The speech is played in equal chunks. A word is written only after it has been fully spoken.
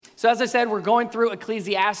So as I said, we're going through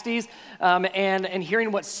Ecclesiastes and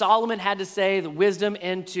hearing what Solomon had to say, the wisdom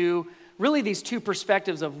into really these two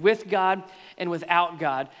perspectives of with God and without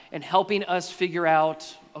God, and helping us figure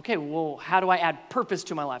out, okay, well, how do I add purpose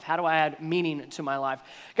to my life? How do I add meaning to my life?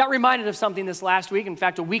 Got reminded of something this last week. In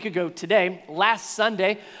fact, a week ago today, last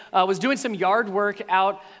Sunday, was doing some yard work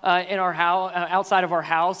out in our house, outside of our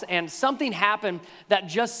house, and something happened that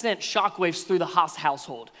just sent shockwaves through the Haas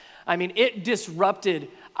household. I mean, it disrupted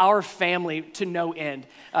our family to no end.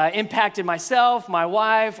 Impacted myself, my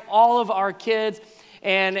wife, all of our kids.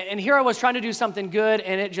 And here I was trying to do something good,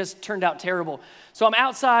 and it just turned out terrible. So I'm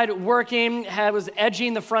outside working, I was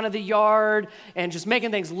edging the front of the yard and just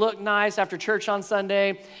making things look nice after church on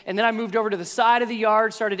Sunday. And then I moved over to the side of the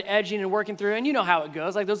yard, started edging and working through. And you know how it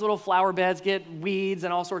goes. Like those little flower beds get weeds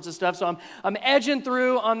and all sorts of stuff. So I'm edging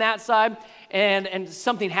through on that side, and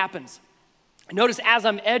something happens. Notice as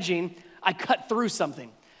I'm edging, I cut through something.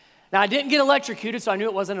 Now, I didn't get electrocuted, so I knew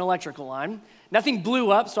it wasn't an electrical line. Nothing blew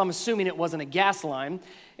up, so I'm assuming it wasn't a gas line.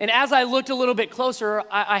 And as I looked a little bit closer,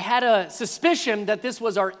 I had a suspicion that this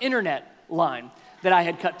was our internet line that I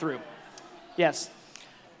had cut through. Yes.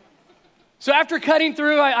 So after cutting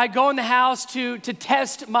through, I go in the house to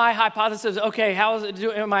test my hypothesis. Okay, how is it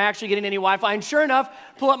doing? Am I actually getting any Wi-Fi? And sure enough,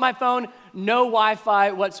 pull up my phone, no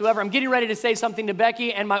Wi-Fi whatsoever. I'm getting ready to say something to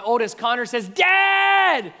Becky, and my oldest, Connor, says,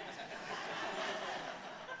 "Dad!"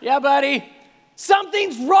 "Yeah, buddy,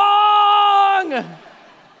 something's wrong."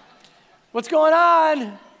 "What's going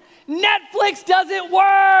on?" "Netflix doesn't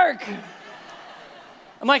work."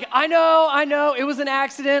 I'm like, I know, it was an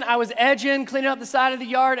accident. I was edging, cleaning up the side of the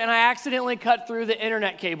yard, and I accidentally cut through the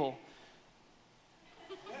internet cable.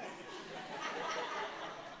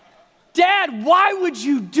 "Dad, why would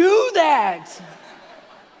you do that?"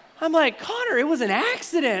 I'm like, Connor, it was an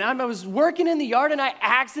accident. I was working in the yard, and I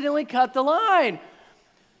accidentally cut the line.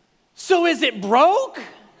 "So is it broke?"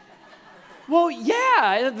 "Well,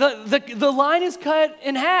 yeah, the line is cut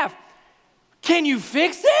in half." "Can you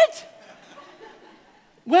fix it?"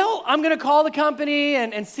 "Well, I'm going to call the company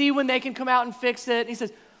and see when they can come out and fix it." And he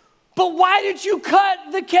says, "But why did you cut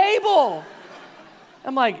the cable?"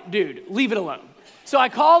 I'm like, dude, leave it alone. So I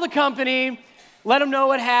call the company, let them know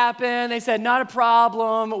what happened. They said, "Not a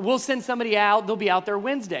problem. We'll send somebody out. They'll be out there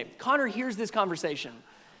Wednesday." Connor hears this conversation.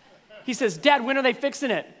 He says, "Dad, when are they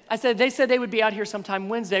fixing it?" I said, "They said they would be out here sometime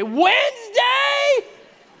Wednesday." "Wednesday?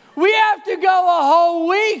 We have to go a whole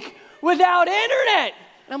week without internet."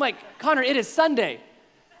 And I'm like, Connor, it is Sunday.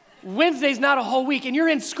 Wednesday's not a whole week, and you're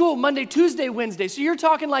in school Monday, Tuesday, Wednesday. So you're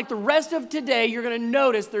talking like the rest of today, you're going to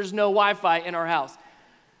notice there's no Wi-Fi in our house.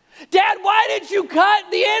 "Dad, why did you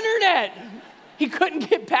cut the internet?" He couldn't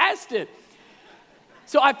get past it.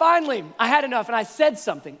 So I had enough, and I said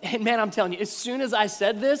something. And man, I'm telling you, as soon as I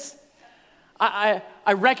said this, I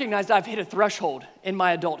recognized I've hit a threshold in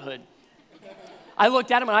my adulthood. I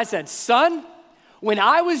looked at him and I said, "Son, when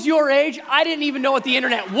I was your age, I didn't even know what the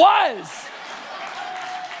internet was."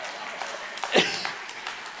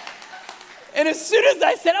 And as soon as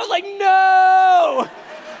I said, I was like, no,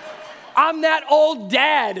 I'm that old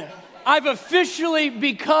dad. I've officially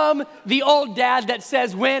become the old dad that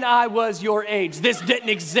says, "When I was your age, this didn't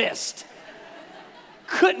exist."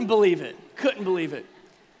 Couldn't believe it.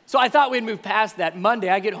 So I thought we'd move past that. Monday,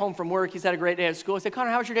 I get home from work. He's had a great day at school. I said,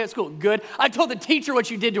 "Connor, how was your day at school?" "Good. I told the teacher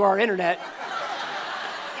what you did to our internet."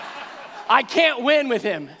 I can't win with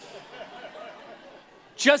him.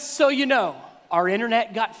 Just so you know, our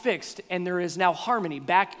internet got fixed, and there is now harmony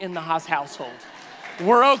back in the Haas household.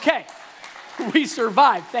 We're okay. We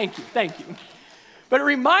survived. Thank you. But it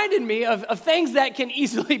reminded me of things that can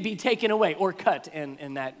easily be taken away or cut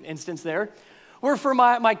in that instance there. Where for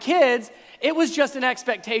my kids, it was just an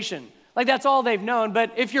expectation. Like that's all they've known.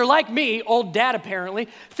 But if you're like me, old dad apparently,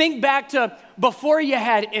 think back to before you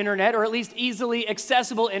had internet, or at least easily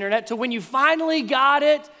accessible internet, to when you finally got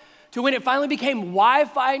it, to when it finally became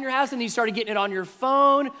Wi-Fi in your house and you started getting it on your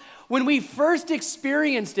phone. When we first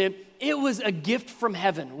experienced it, it was a gift from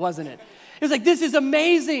heaven, wasn't it? It was like, this is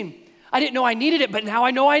amazing. I didn't know I needed it, but now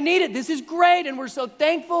I know I need it. This is great, and we're so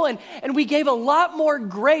thankful, and we gave a lot more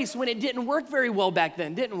grace when it didn't work very well back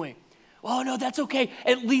then, didn't we? "Oh, no, that's okay.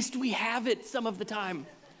 At least we have it some of the time."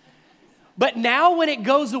 But now when it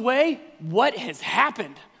goes away, what has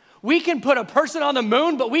happened? We can put a person on the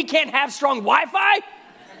moon, but we can't have strong Wi-Fi?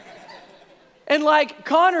 And like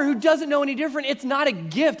Connor, who doesn't know any different, it's not a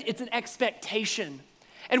gift, it's an expectation.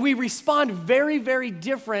 And we respond very, very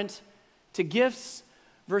different to gifts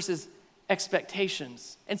versus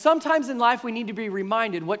expectations. And sometimes in life, we need to be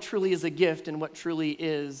reminded what truly is a gift and what truly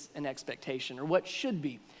is an expectation, or what should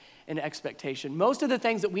be an expectation. Most of the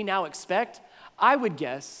things that we now expect, I would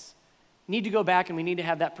guess, need to go back and we need to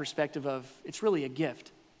have that perspective of it's really a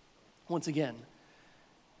gift, once again.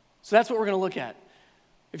 So that's what we're going to look at.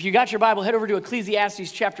 If you got your Bible, head over to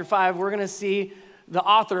Ecclesiastes chapter 5. We're going to see the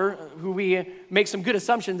author, who we make some good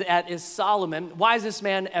assumptions at, is Solomon, wisest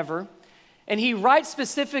man ever. And he writes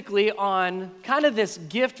specifically on kind of this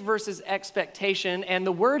gift versus expectation. And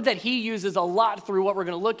the word that he uses a lot through what we're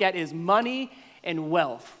going to look at is money and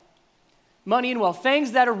wealth. Money and wealth,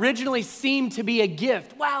 things that originally seemed to be a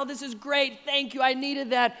gift. Wow, this is great. Thank you. I needed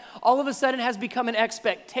that. All of a sudden has become an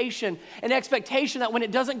expectation that when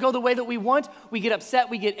it doesn't go the way that we want, we get upset,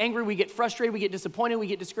 we get angry, we get frustrated, we get disappointed, we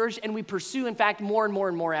get discouraged, and we pursue, in fact, more and more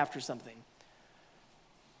and more after something.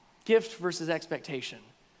 Gift versus expectation.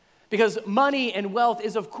 Because money and wealth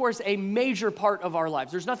is, of course, a major part of our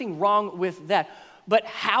lives. There's nothing wrong with that. But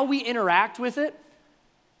how we interact with it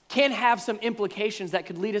can have some implications that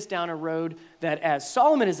could lead us down a road that, as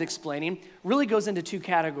Solomon is explaining, really goes into two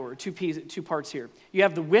parts here. You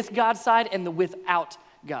have the with God side and the without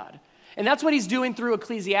God. And that's what he's doing through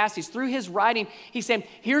Ecclesiastes. Through his writing, he's saying,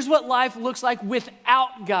 here's what life looks like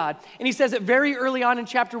without God. And he says it very early on in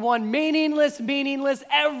chapter 1, meaningless,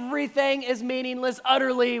 everything is meaningless,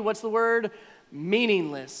 utterly, what's the word?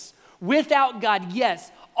 Meaningless. Without God,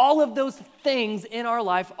 yes, all of those things in our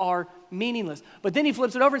life are meaningless. But then he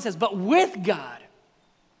flips it over and says, but with God,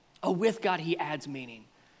 he adds meaning,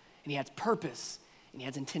 and he adds purpose, and he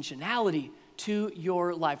adds intentionality to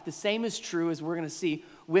your life. The same is true, as we're going to see,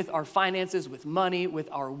 with our finances, with money, with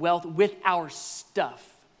our wealth, with our stuff.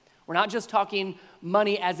 We're not just talking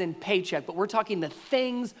money as in paycheck, but we're talking the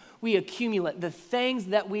things we accumulate, the things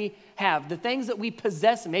that we have, the things that we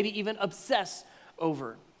possess, and maybe even obsess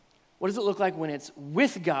over. What does it look like when it's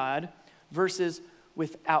with God versus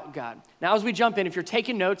without God? Now, as we jump in, if you're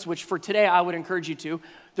taking notes, which for today I would encourage you to,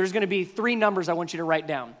 there's going to be 3 numbers I want you to write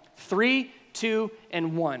down. 3, 2,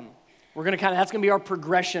 and 1. We're going to that's going to be our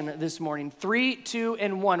progression this morning. 3, 2,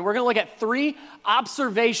 and 1. We're going to look at 3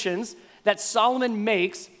 observations that Solomon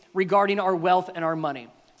makes regarding our wealth and our money.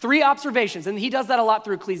 3 observations, and he does that a lot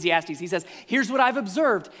through Ecclesiastes. He says, here's what I've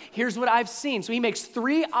observed, here's what I've seen. So he makes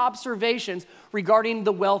 3 observations regarding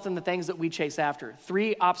the wealth and the things that we chase after.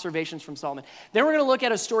 3 observations from Solomon. Then we're going to look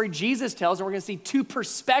at a story Jesus tells, and we're going to see 2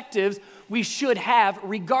 perspectives we should have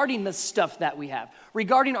regarding the stuff that we have,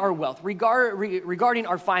 regarding our wealth, regarding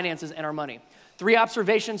our finances and our money. 3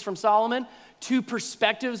 observations from Solomon, 2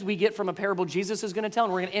 perspectives we get from a parable Jesus is going to tell,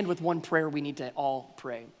 and we're going to end with 1 prayer we need to all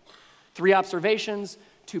pray. 3 observations,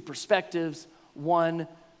 2 perspectives, 1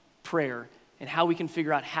 prayer, and how we can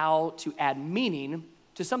figure out how to add meaning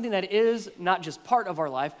to something that is not just part of our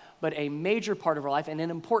life, but a major part of our life and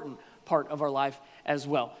an important part of our life as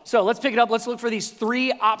well. So let's pick it up. Let's look for these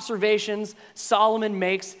 3 observations Solomon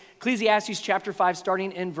makes. Ecclesiastes chapter 5,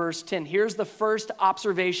 starting in verse 10. Here's the first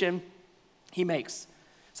observation he makes.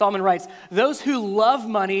 Solomon writes, those who love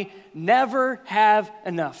money never have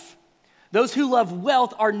enough. Those who love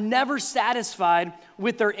wealth are never satisfied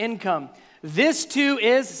with their income. This too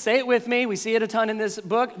is, say it with me, we see it a ton in this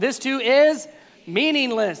book, this too is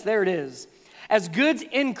meaningless. There it is. As goods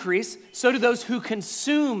increase, so do those who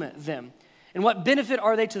consume them. And what benefit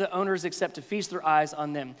are they to the owners except to feast their eyes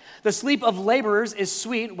on them? The sleep of laborers is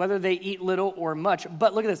sweet, whether they eat little or much.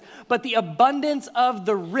 But look at this. But the abundance of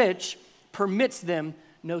the rich permits them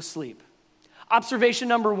no sleep. Observation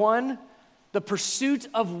number 1, the pursuit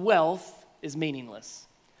of wealth is meaningless.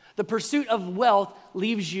 The pursuit of wealth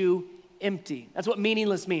leaves you empty. That's what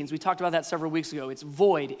meaningless means. We talked about that several weeks ago. It's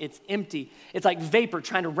void, it's empty. It's like vapor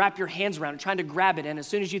trying to wrap your hands around it, trying to grab it, and as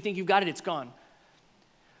soon as you think you've got it, it's gone.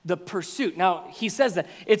 The pursuit. Now, he says that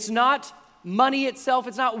it's not money itself,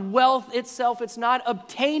 it's not wealth itself, it's not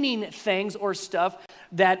obtaining things or stuff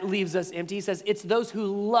that leaves us empty. He says it's those who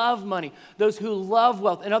love money, those who love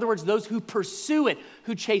wealth. In other words, those who pursue it,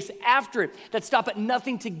 who chase after it, that stop at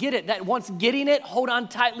nothing to get it, that once getting it, hold on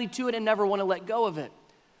tightly to it and never want to let go of it.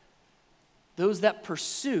 Those that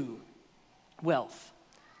pursue wealth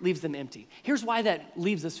leaves them empty. Here's why that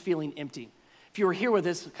leaves us feeling empty. If you were here with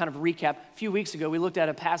this kind of recap, a few weeks ago, we looked at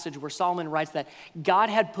a passage where Solomon writes that God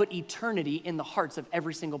had put eternity in the hearts of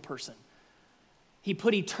every single person. He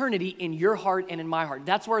put eternity in your heart and in my heart.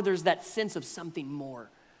 That's where there's that sense of something more.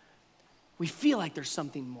 We feel like there's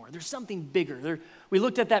something more. There's something bigger. We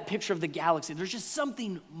looked at that picture of the galaxy. There's just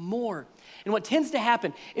something more. And what tends to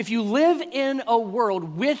happen, if you live in a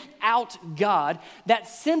world without God, that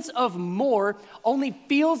sense of more only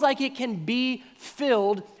feels like it can be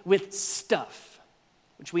filled with stuff,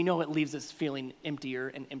 which we know it leaves us feeling emptier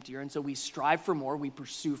and emptier. And so we strive for more, we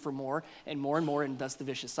pursue for more, and more, and thus the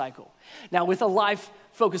vicious cycle. Now, with a life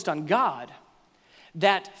focused on God,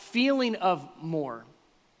 that feeling of more,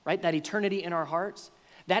 right? That eternity in our hearts,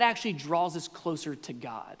 that actually draws us closer to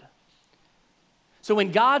God. So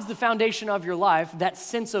when God's the foundation of your life, that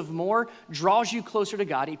sense of more draws you closer to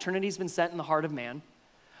God. Eternity's been set in the heart of man.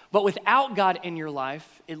 But without God in your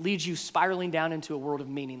life, it leads you spiraling down into a world of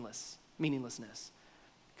meaninglessness.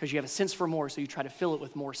 Because you have a sense for more, so you try to fill it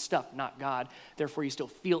with more stuff, not God. Therefore, you still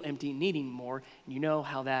feel empty, needing more, and you know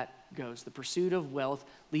how that goes. The pursuit of wealth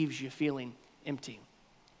leaves you feeling empty.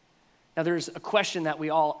 Now, there's a question that we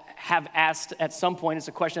all have asked at some point. It's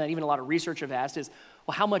a question that even a lot of research have asked is,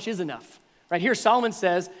 well, how much is enough? Right here, Solomon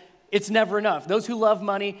says it's never enough. Those who love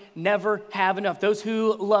money never have enough. Those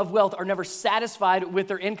who love wealth are never satisfied with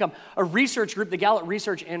their income. A research group, the Gallup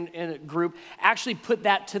Research Group, actually put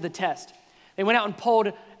that to the test. They went out and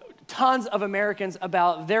polled tons of Americans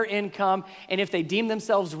about their income and if they deem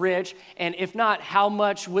themselves rich, and if not, how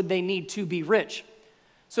much would they need to be rich?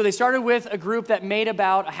 So they started with a group that made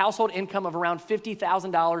about a household income of around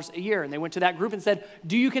 $50,000 a year. And they went to that group and said,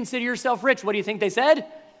 do you consider yourself rich? What do you think they said?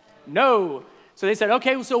 No. So they said,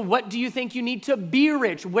 okay, so what do you think you need to be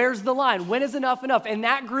rich? Where's the line? When is enough enough? And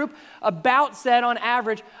that group about said on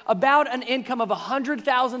average, about an income of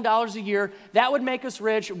 $100,000 a year, that would make us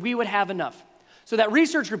rich, we would have enough. So that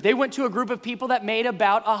research group, they went to a group of people that made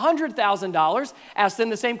about $100,000, asked them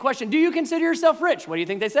the same question, do you consider yourself rich? What do you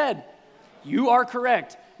think they said? You are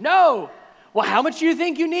correct. No. Well, how much do you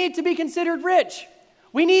think you need to be considered rich?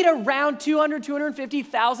 We need around $200,000,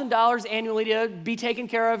 $250,000 annually to be taken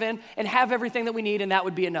care of and have everything that we need, and that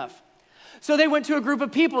would be enough. So they went to a group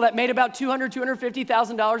of people that made about $200,000,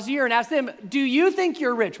 $250,000 a year and asked them, do you think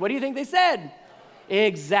you're rich? What do you think they said?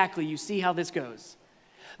 Exactly. You see how this goes.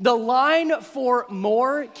 The line for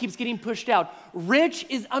more keeps getting pushed out. Rich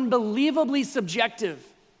is unbelievably subjective.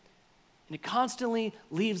 And it constantly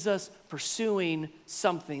leaves us pursuing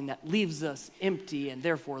something that leaves us empty and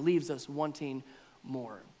therefore leaves us wanting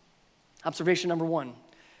more. Observation number 1,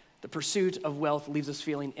 the pursuit of wealth leaves us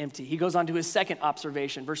feeling empty. He goes on to his second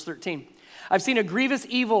observation, verse 13. I've seen a grievous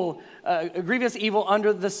evil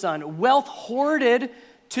under the sun, wealth hoarded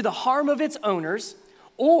to the harm of its owners,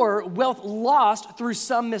 or wealth lost through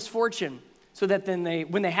some misfortune, so that then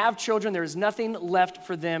when they have children, there is nothing left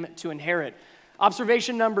for them to inherit.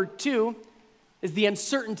 Observation number 2 is the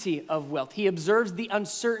uncertainty of wealth. He observes the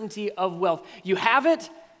uncertainty of wealth. You have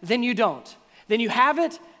it, then you don't. Then you have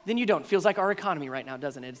it, then you don't. Feels like our economy right now,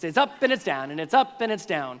 doesn't it? It's up and it's down, and it's up and it's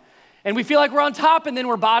down. And we feel like we're on top, and then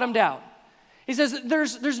we're bottomed out. He says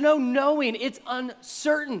there's no knowing. It's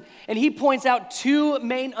uncertain. And he points out 2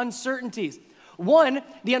 main uncertainties. One,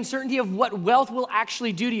 the uncertainty of what wealth will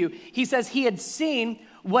actually do to you. He says he had seen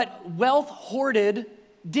what wealth hoarded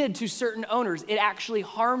did to certain owners. It actually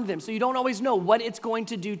harmed them. So you don't always know what it's going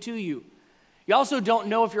to do to you. You also don't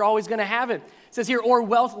know if you're always going to have it. It says here, or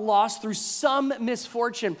wealth lost through some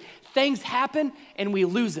misfortune. Things happen and we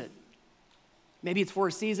lose it. Maybe it's for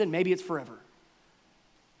a season, maybe it's forever.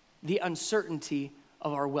 The uncertainty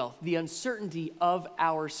of our wealth, the uncertainty of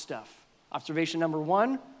our stuff. Observation number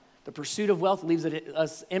 1, the pursuit of wealth leaves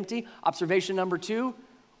us empty. Observation number 2,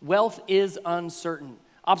 wealth is uncertain.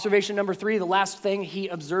 Observation number 3, the last thing he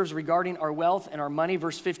observes regarding our wealth and our money,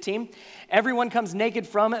 verse 15. Everyone comes naked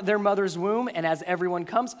from their mother's womb, and as everyone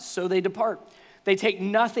comes, so they depart. They take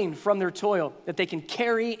nothing from their toil that they can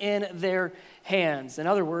carry in their hands. In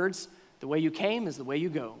other words, the way you came is the way you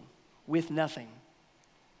go, with nothing.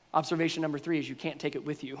 Observation number 3 is you can't take it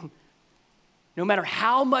with you. No matter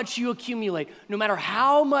how much you accumulate, no matter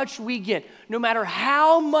how much we get, no matter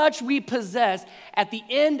how much we possess, at the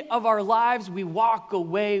end of our lives, we walk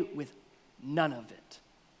away with none of it.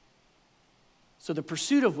 So the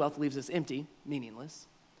pursuit of wealth leaves us empty, meaningless.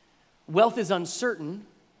 Wealth is uncertain,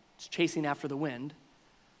 it's chasing after the wind.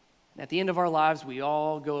 And at the end of our lives, we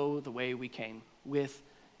all go the way we came, with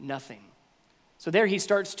nothing. So there he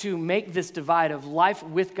starts to make this divide of life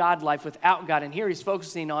with God, life without God. And here he's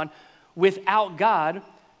focusing on without God,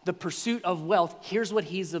 the pursuit of wealth. Here's what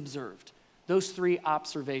he's observed. Those 3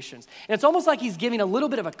 observations. And it's almost like he's giving a little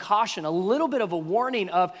bit of a caution, a little bit of a warning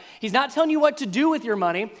of, he's not telling you what to do with your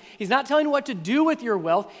money. He's not telling you what to do with your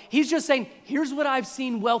wealth. He's just saying, here's what I've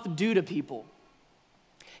seen wealth do to people.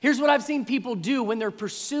 Here's what I've seen people do when they're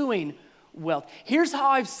pursuing wealth. Here's how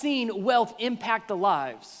I've seen wealth impact the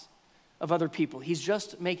lives of other people. He's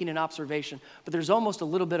just making an observation, but there's almost a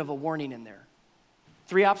little bit of a warning in there.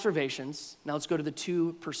 3 observations. Now let's go to the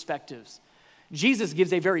 2 perspectives. Jesus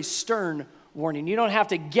gives a very stern warning. You don't have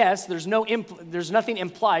to guess. There's nothing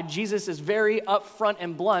implied. Jesus is very upfront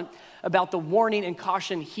and blunt about the warning and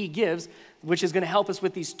caution he gives, which is going to help us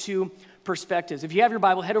with these two perspectives. If you have your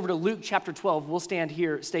Bible, head over to Luke chapter 12. We'll stay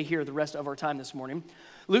here the rest of our time this morning.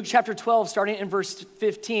 Luke chapter 12, starting in verse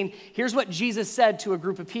 15, here's what Jesus said to a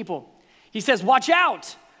group of people. He says, "Watch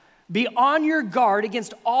out. Be on your guard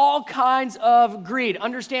against all kinds of greed."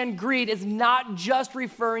 Understand, greed is not just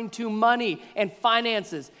referring to money and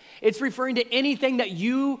finances. It's referring to anything that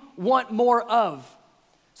you want more of.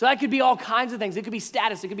 So that could be all kinds of things. It could be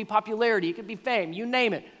status, it could be popularity, it could be fame, you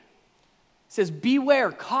name it. It says,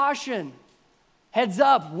 beware, caution, heads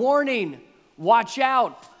up, warning, watch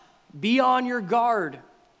out, be on your guard.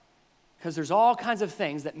 Because there's all kinds of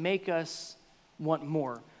things that make us want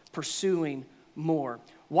more, pursuing more.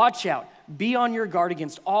 Watch out. Be on your guard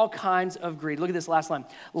against all kinds of greed. Look at this last line.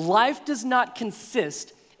 Life does not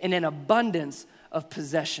consist in an abundance of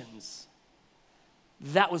possessions.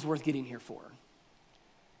 That was worth getting here for.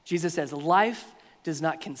 Jesus says, life does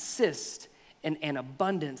not consist in an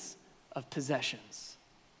abundance of possessions.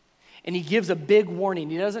 And he gives a big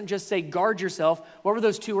warning. He doesn't just say, guard yourself. What were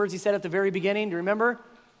those two words he said at the very beginning? Do you remember?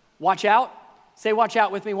 Watch out. Say watch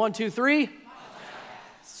out with me. 1, 2, 3.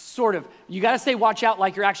 Sort of. You got to say watch out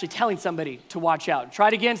like you're actually telling somebody to watch out. Try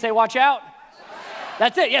it again. Say watch out.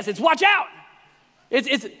 That's it. Yes, it's watch out.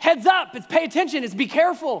 It's heads up. It's pay attention. It's be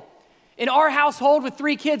careful. In our household with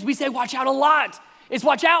 3 kids, we say watch out a lot. It's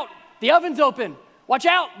watch out. The oven's open. Watch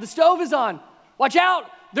out. The stove is on. Watch out.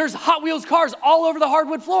 There's Hot Wheels cars all over the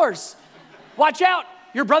hardwood floors. Watch out.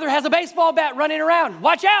 Your brother has a baseball bat running around.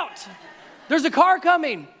 Watch out. There's a car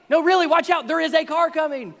coming. No, really, watch out. There is a car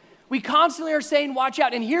coming. We constantly are saying watch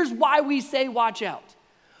out. And here's why we say watch out.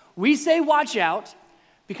 We say watch out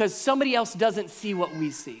because somebody else doesn't see what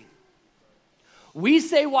we see. We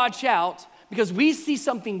say watch out because we see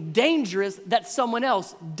something dangerous that someone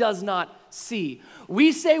else does not see.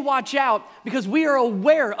 We say watch out because we are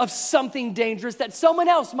aware of something dangerous that someone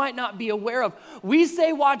else might not be aware of. We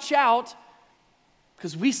say watch out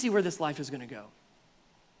because we see where this life is going to go.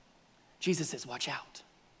 Jesus says, watch out.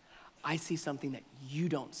 I see something that you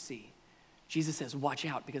don't see. Jesus says, watch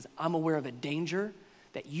out because I'm aware of a danger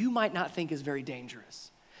that you might not think is very dangerous.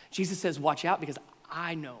 Jesus says, watch out because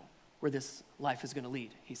I know where this life is going to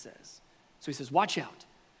lead, he says. So he says, watch out.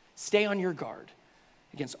 Stay on your guard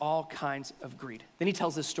against all kinds of greed. Then he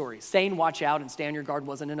tells this story. Saying watch out and stay on your guard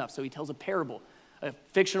wasn't enough. So he tells a parable, a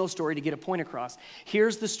fictional story to get a point across.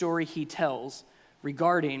 Here's the story he tells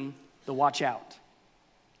regarding the watch out.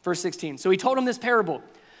 Verse 16, so he told him this parable.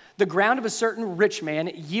 The ground of a certain rich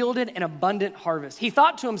man yielded an abundant harvest. He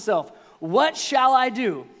thought to himself, what shall I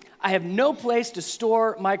do? I have no place to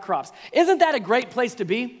store my crops. Isn't that a great place to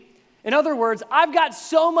be? In other words, I've got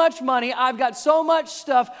so much money, I've got so much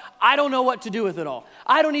stuff, I don't know what to do with it all.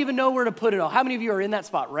 I don't even know where to put it all. How many of you are in that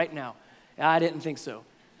spot right now? I didn't think so.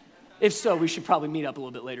 If so, we should probably meet up a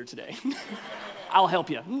little bit later today. I'll help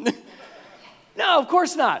you. No, of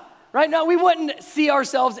course not. Right now, we wouldn't see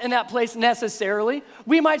ourselves in that place necessarily.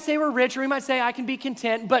 We might say we're rich, or we might say I can be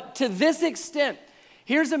content, but to this extent,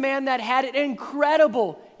 here's a man that had an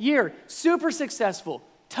incredible year, super successful,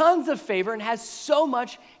 tons of favor, and has so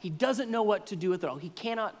much, he doesn't know what to do with it all. He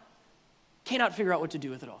cannot figure out what to do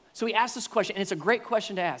with it all. So he asks this question, and it's a great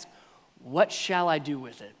question to ask. What shall I do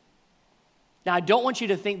with it? Now, I don't want you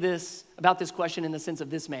to think about this question in the sense of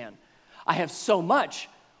this man. I have so much,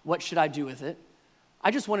 what should I do with it? I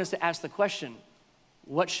just want us to ask the question,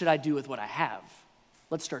 what should I do with what I have?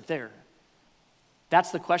 Let's start there. That's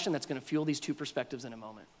the question that's going to fuel these two perspectives in a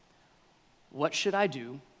moment. What should I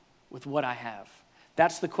do with what I have?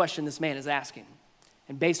 That's the question this man is asking.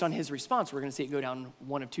 And based on his response, we're going to see it go down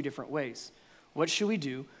one of two different ways. What should we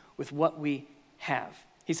do with what we have?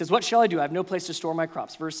 He says, what shall I do? I have no place to store my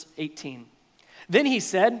crops. Verse 18. Then he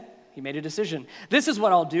said, he made a decision. This is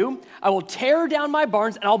what I'll do. I will tear down my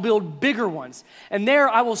barns and I'll build bigger ones. And there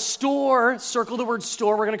I will store, circle the word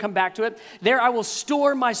store, we're going to come back to it. There I will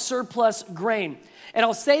store my surplus grain. And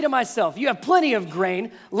I'll say to myself, you have plenty of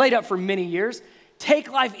grain laid up for many years. Take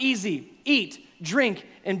life easy, eat, drink,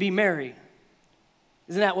 and be merry.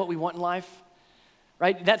 Isn't that what we want in life?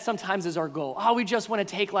 Right? That sometimes is our goal. Oh, we just want to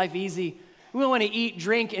take life easy. We want to eat,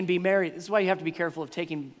 drink, and be merry. This is why you have to be careful of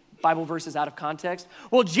taking Bible verses out of context.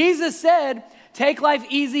 Well, Jesus said, take life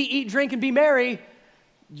easy, eat, drink, and be merry.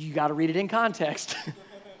 You got to read it in context.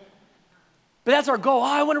 But that's our goal. Oh,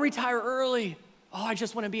 I want to retire early. Oh, I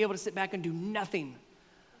just want to be able to sit back and do nothing.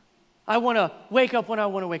 I want to wake up when I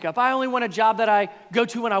want to wake up. I only want a job that I go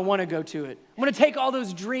to when I want to go to it. I'm going to take all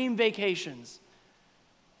those dream vacations.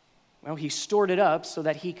 Well, he stored it up so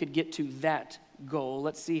that he could get to that goal.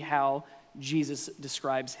 Let's see how Jesus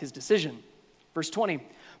describes his decision. Verse 20,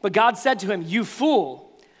 but God said to him, you fool,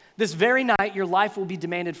 this very night your life will be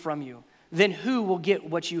demanded from you. Then who will get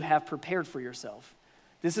what you have prepared for yourself?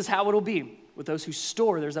 This is how it'll be with those who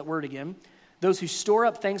store, there's that word again, those who store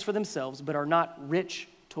up things for themselves but are not rich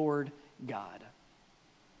toward God.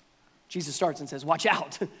 Jesus starts and says, watch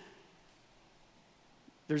out.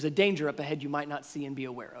 There's a danger up ahead you might not see and be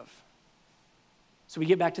aware of. So we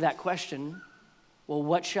get back to that question, well,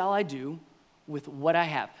 what shall I do with what I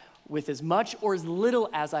have? With as much or as little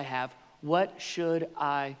as I have, what should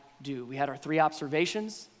I do? We had our 3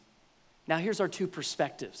 observations. Now here's our 2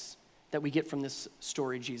 perspectives that we get from this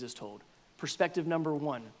story Jesus told. Perspective number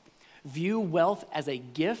 1, view wealth as a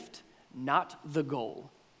gift, not the goal.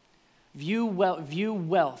 View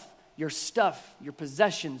wealth, your stuff, your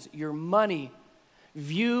possessions, your money.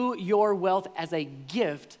 View your wealth as a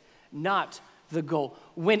gift, not the goal.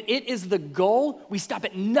 When it is the goal, we stop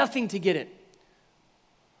at nothing to get it.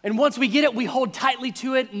 And once we get it, we hold tightly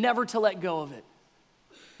to it, never to let go of it.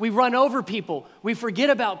 We run over people. We forget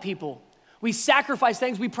about people. We sacrifice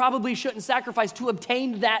things we probably shouldn't sacrifice to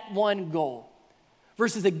obtain that one goal.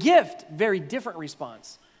 Versus a gift, very different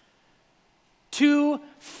response. 2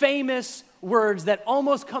 famous words that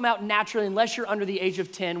almost come out naturally unless you're under the age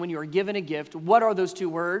of 10 when you are given a gift. What are those 2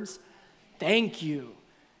 words? Thank you.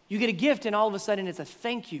 You get a gift and all of a sudden it's a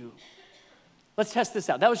thank you. Let's test this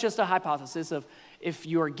out. That was just a hypothesis of if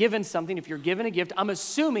you are given something, if you're given a gift, I'm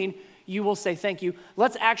assuming you will say thank you.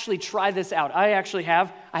 Let's actually try this out. I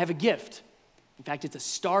have a gift. In fact, it's a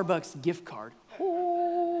Starbucks gift card.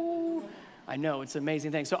 Ooh, I know, it's an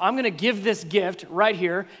amazing thing. So I'm gonna give this gift right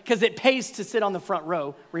here because it pays to sit on the front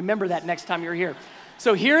row. Remember that next time you're here.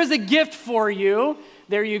 So here's a gift for you.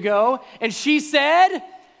 There you go. And she said,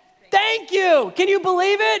 thank you. Can you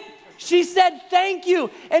believe it? She said thank you.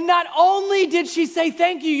 And not only did she say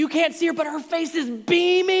thank you can't see her, but her face is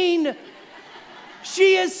beaming.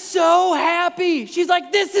 She is so happy. She's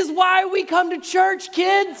like, this is why we come to church,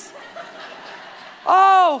 kids.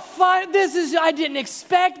 Oh, fine. I didn't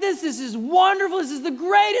expect this. This is wonderful. This is the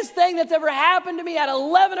greatest thing that's ever happened to me at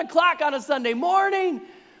 11 o'clock on a Sunday morning.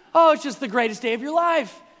 Oh, it's just the greatest day of your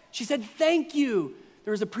life. She said, thank you.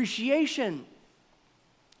 There was appreciation.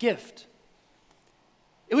 Gift.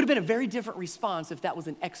 It would have been a very different response if that was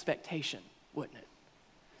an expectation, wouldn't it?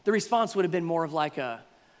 The response would have been more of like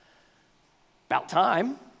about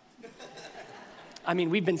time. I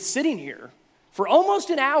mean, we've been sitting here for almost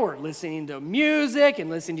an hour listening to music and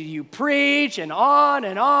listening to you preach and on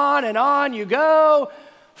and on and on you go.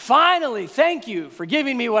 Finally, thank you for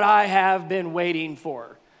giving me what I have been waiting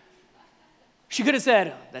for. She could have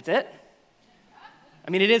said, that's it? I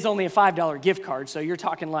mean, it is only a $5 gift card, so you're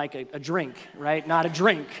talking like a drink, right? Not a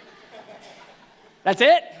drink. That's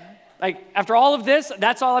it? Like, after all of this,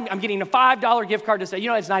 that's all I'm getting a $5 gift card to say,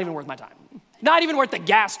 it's not even worth my time. Not even worth the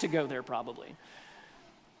gas to go there, probably.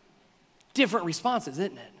 Different responses,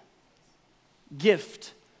 isn't it?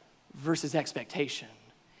 Gift versus expectation.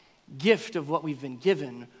 Gift of what we've been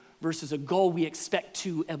given versus a goal we expect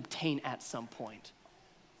to obtain at some point.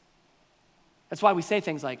 That's why we say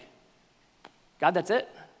things like, God, that's it?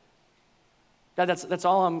 God, that's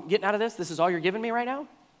all I'm getting out of this? This is all you're giving me right now?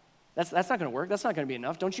 That's not going to work. That's not going to be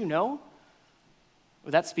enough. Don't you know?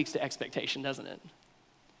 Well, that speaks to expectation, doesn't it?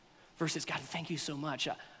 Versus, God, thank you so much.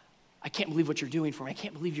 I can't believe what you're doing for me. I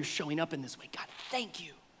can't believe you're showing up in this way. God, thank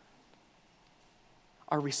you.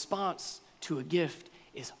 Our response to a gift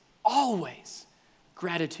is always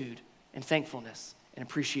gratitude and thankfulness and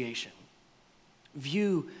appreciation.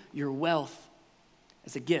 View your wealth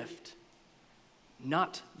as a gift,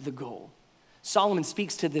 not the goal. Solomon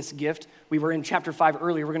speaks to this gift. We were in chapter 5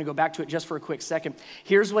 earlier. We're going to go back to it just for a quick second.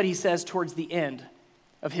 Here's what he says towards the end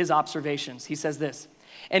of his observations. He says this,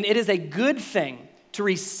 and it is a good thing to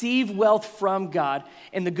receive wealth from God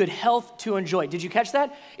and the good health to enjoy. Did you catch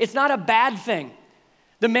that? It's not a bad thing.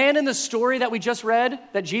 The man in the story that we just read,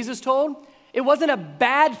 that Jesus told, it wasn't a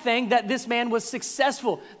bad thing that this man was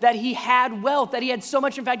successful, that he had wealth, that he had so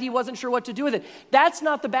much, in fact, he wasn't sure what to do with it. That's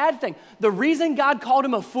not the bad thing. The reason God called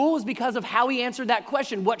him a fool is because of how he answered that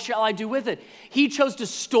question, what shall I do with it? He chose to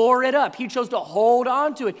store it up. He chose to hold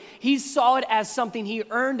on to it. He saw it as something he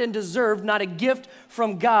earned and deserved, not a gift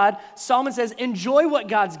from God. Solomon says, enjoy what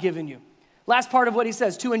God's given you. Last part of what he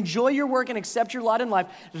says, to enjoy your work and accept your lot in life.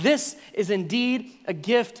 This is indeed a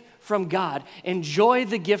gift from God. Enjoy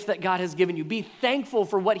the gift that God has given you. Be thankful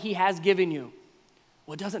for what he has given you.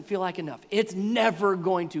 Well, it doesn't feel like enough. It's never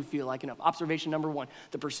going to feel like enough. Observation number 1,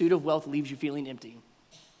 the pursuit of wealth leaves you feeling empty.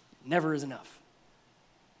 Never is enough.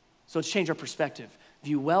 So let's change our perspective.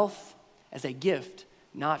 View wealth as a gift,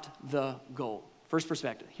 not the goal. First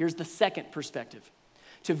perspective. Here's the second perspective.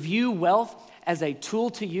 To view wealth as a tool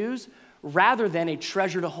to use rather than a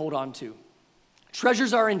treasure to hold on to.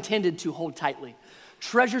 Treasures are intended to hold tightly.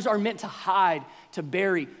 Treasures are meant to hide, to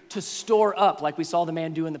bury, to store up, like we saw the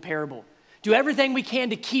man do in the parable. Do everything we can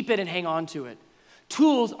to keep it and hang on to it.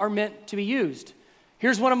 Tools are meant to be used.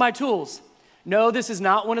 Here's one of my tools. No, this is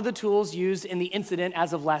not one of the tools used in the incident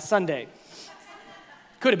as of last Sunday.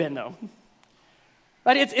 Could have been, though.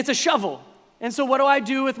 But it's a shovel. And so what do I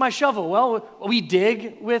do with my shovel? Well, we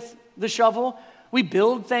dig with the shovel. We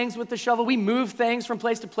build things with the shovel. We move things from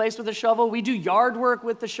place to place with the shovel. We do yard work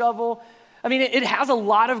with the shovel. I mean, it has a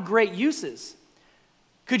lot of great uses.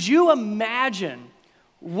 Could you imagine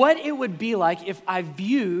what it would be like if I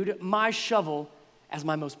viewed my shovel as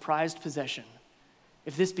my most prized possession?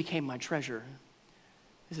 If this became my treasure,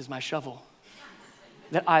 this is my shovel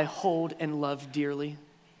that I hold and love dearly.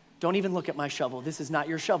 Don't even look at my shovel. This is not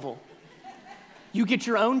your shovel. You get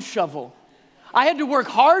your own shovel. I had to work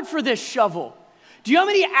hard for this shovel. Do you know how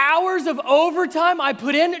many hours of overtime I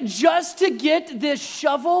put in just to get this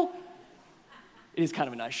shovel? It is kind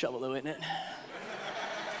of a nice shovel though, isn't it?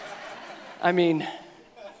 I mean,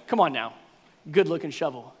 come on now. Good looking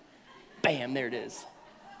shovel. Bam, there it is.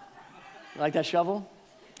 You like that shovel?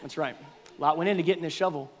 That's right. A lot went into getting this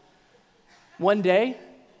shovel. One day,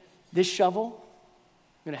 this shovel,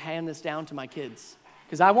 I'm gonna hand this down to my kids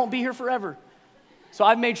because I won't be here forever. So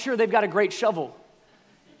I've made sure they've got a great shovel.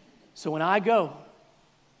 So when I go,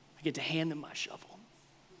 I get to hand them my shovel.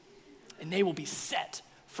 And they will be set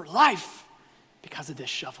for life because of this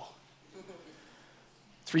shovel.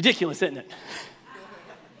 It's ridiculous, isn't it?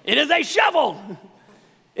 It is a shovel.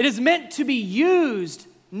 It is meant to be used,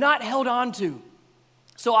 not held on to.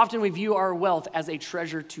 So often we view our wealth as a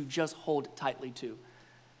treasure to just hold tightly to.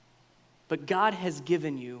 But God has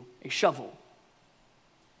given you a shovel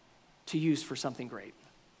to use for something great,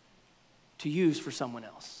 to use for someone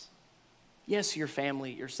else. Yes, your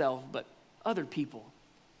family, yourself, but other people.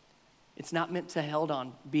 It's not meant to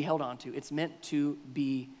be held on to. It's meant to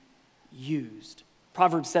be used.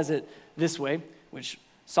 Proverbs says it this way, which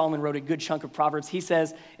Solomon wrote a good chunk of Proverbs. He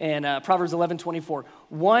says in Proverbs 11:24,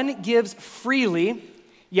 one gives freely,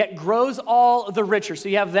 yet grows all the richer. So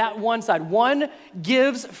you have that one side. One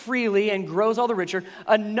gives freely and grows all the richer.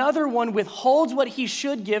 Another one withholds what he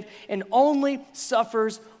should give and only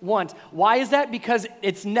suffers want. Why is that? Because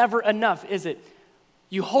it's never enough, is it?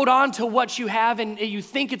 You hold on to what you have and you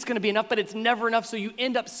think it's going to be enough, but it's never enough, so you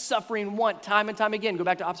end up suffering want time and time again. Go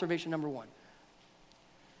back to observation number one.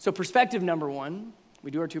 So perspective number one,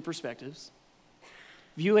 we do our two perspectives.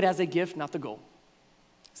 View it as a gift, not the goal.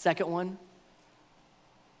 Second one,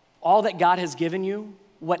 all that God has given you,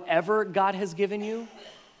 whatever God has given you,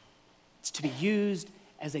 it's to be used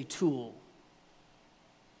as a tool.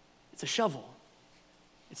 It's a shovel.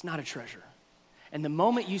 It's not a treasure. And the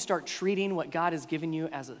moment you start treating what God has given you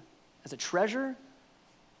as a treasure,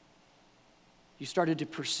 you started to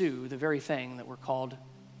pursue the very thing that we're called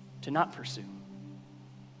to not pursue.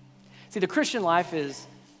 See, the Christian life it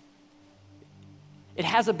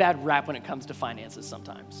has a bad rap when it comes to finances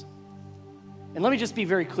sometimes. And let me just be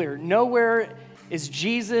very clear. Nowhere is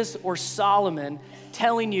Jesus or Solomon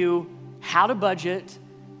telling you how to budget,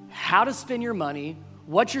 how to spend your money,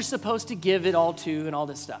 what you're supposed to give it all to, and all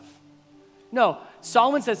this stuff. No,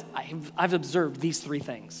 Solomon says, I've observed these three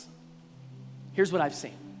things. Here's what I've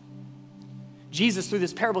seen. Jesus, through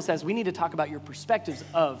this parable, says we need to talk about your perspectives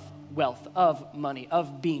of wealth, of money,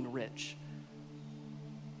 of being rich.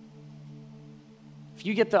 If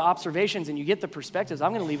you get the observations and you get the perspectives,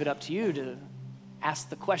 I'm going to leave it up to you to ask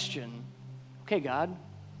the question, okay, God,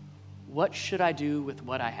 what should I do with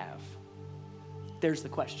what I have? There's the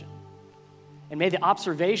question. And may the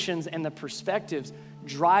observations and the perspectives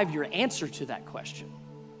drive your answer to that question.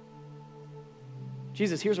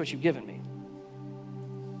 Jesus, here's what you've given me.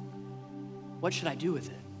 What should I do with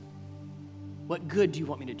it? What good do you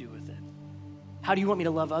want me to do with it? How do you want me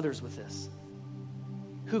to love others with this?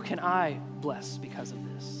 Who can I bless because of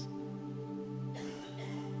this?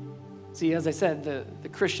 See, as I said, the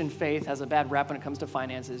Christian faith has a bad rap when it comes to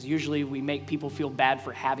finances. Usually we make people feel bad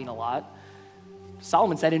for having a lot.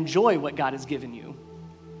 Solomon said, enjoy what God has given you.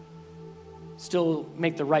 Still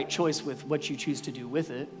make the right choice with what you choose to do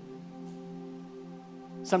with it.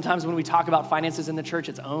 Sometimes when we talk about finances in the church,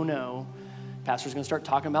 it's, oh no, pastor's going to start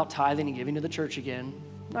talking about tithing and giving to the church again.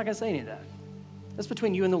 I'm not going to say any of that. That's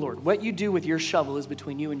between you and the Lord. What you do with your shovel is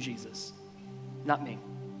between you and Jesus, not me.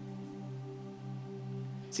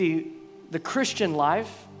 See, the Christian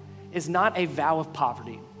life is not a vow of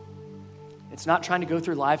poverty. It's not trying to go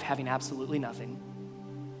through life having absolutely nothing.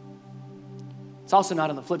 It's also not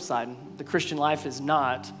on the flip side. The Christian life is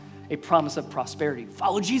not a promise of prosperity.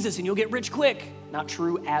 Follow Jesus and you'll get rich quick. Not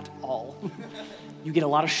true at all. You get a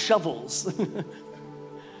lot of shovels.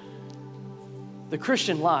 The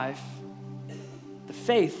Christian life, the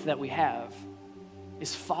faith that we have,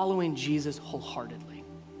 is following Jesus wholeheartedly.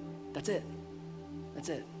 That's it. That's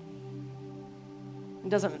it. It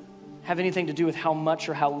doesn't have anything to do with how much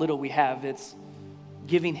or how little we have. It's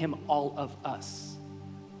giving him all of us.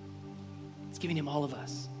 It's giving him all of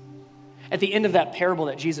us. At the end of that parable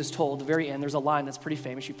that Jesus told, the very end, there's a line that's pretty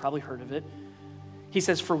famous. You've probably heard of it. He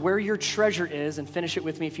says, for where your treasure is, and finish it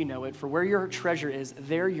with me if you know it, for where your treasure is,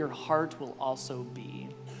 there your heart will also be.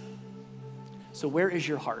 So where is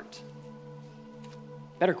your heart?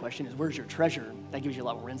 Better question is, where's your treasure? That gives you a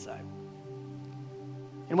lot more insight.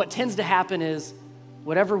 And what tends to happen is,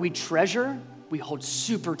 whatever we treasure, we hold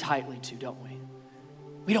super tightly to, don't we?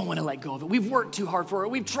 We don't want to let go of it. We've worked too hard for it.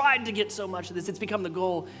 We've tried to get so much of this. It's become the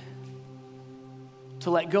goal.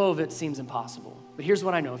 To let go of it seems impossible. But here's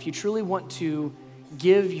what I know. If you truly want to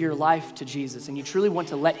give your life to Jesus and you truly want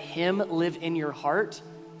to let him live in your heart,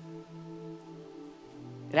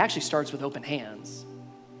 it actually starts with open hands.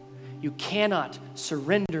 You cannot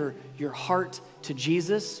surrender your heart to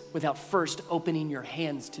Jesus without first opening your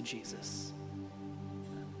hands to Jesus.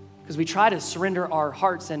 Because we try to surrender our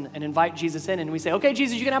hearts and invite Jesus in, and we say, okay,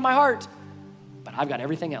 Jesus, you can have my heart, but I've got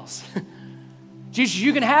everything else. Jesus,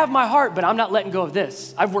 you can have my heart, but I'm not letting go of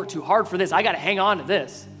this. I've worked too hard for this. I got to hang on to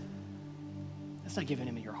this. That's not giving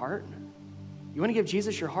him your heart. You want to give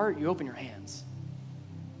Jesus your heart, you open your hands.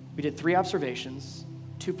 We did 3 observations,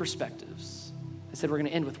 2 perspectives. I said we're going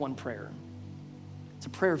to end with one prayer. It's a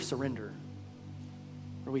prayer of surrender,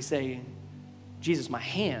 where we say, Jesus, my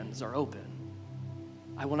hands are open.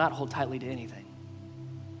 I will not hold tightly to anything.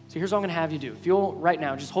 So here's what I'm going to have you do. If you'll, right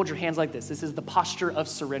now, just hold your hands like this. This is the posture of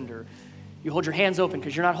surrender. You hold your hands open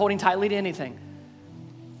because you're not holding tightly to anything.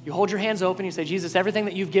 You hold your hands open. You say, Jesus, everything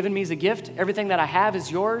that you've given me is a gift. Everything that I have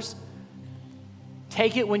is yours.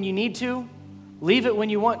 Take it when you need to. Leave it when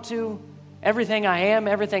you want to. Everything I am,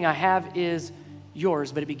 everything I have is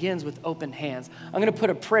yours. But it begins with open hands. I'm going to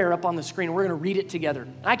put a prayer up on the screen. We're going to read it together.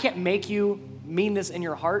 I can't make you mean this in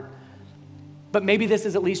your heart, but maybe this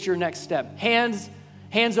is at least your next step. Hands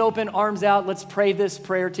open, arms out. Let's pray this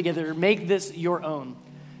prayer together. Make this your own.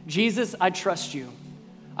 Jesus, I trust you.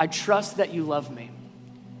 I trust that you love me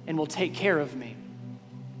and will take care of me.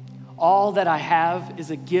 All that I have is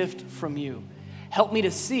a gift from you. Help me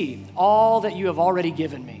to see all that you have already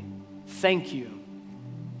given me. Thank you.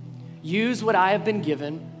 Use what I have been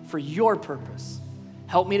given for your purpose.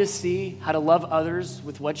 Help me to see how to love others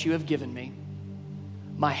with what you have given me.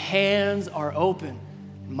 My hands are open.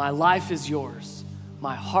 My life is yours.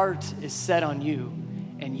 My heart is set on you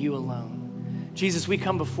and you alone. Jesus, we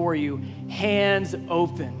come before you, hands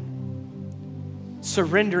open,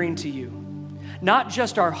 surrendering to you. Not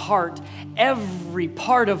just our heart, every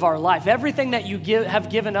part of our life, everything that you have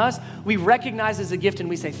given us, we recognize as a gift and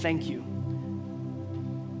we say thank you.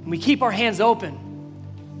 And we keep our hands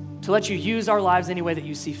open to let you use our lives any way that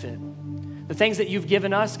you see fit. The things that you've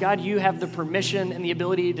given us, God, you have the permission and the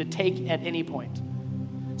ability to take at any point.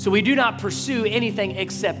 So we do not pursue anything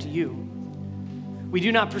except you. We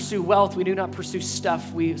do not pursue wealth. We do not pursue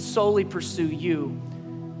stuff. We solely pursue you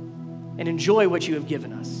and enjoy what you have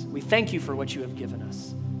given us. We thank you for what you have given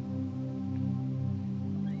us.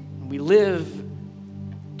 We live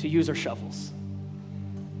to use our shovels.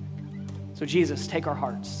 So Jesus, take our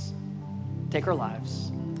hearts, take our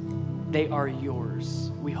lives. They are yours.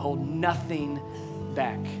 We hold nothing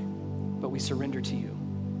back, but we surrender to you.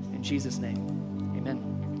 In Jesus' name, amen.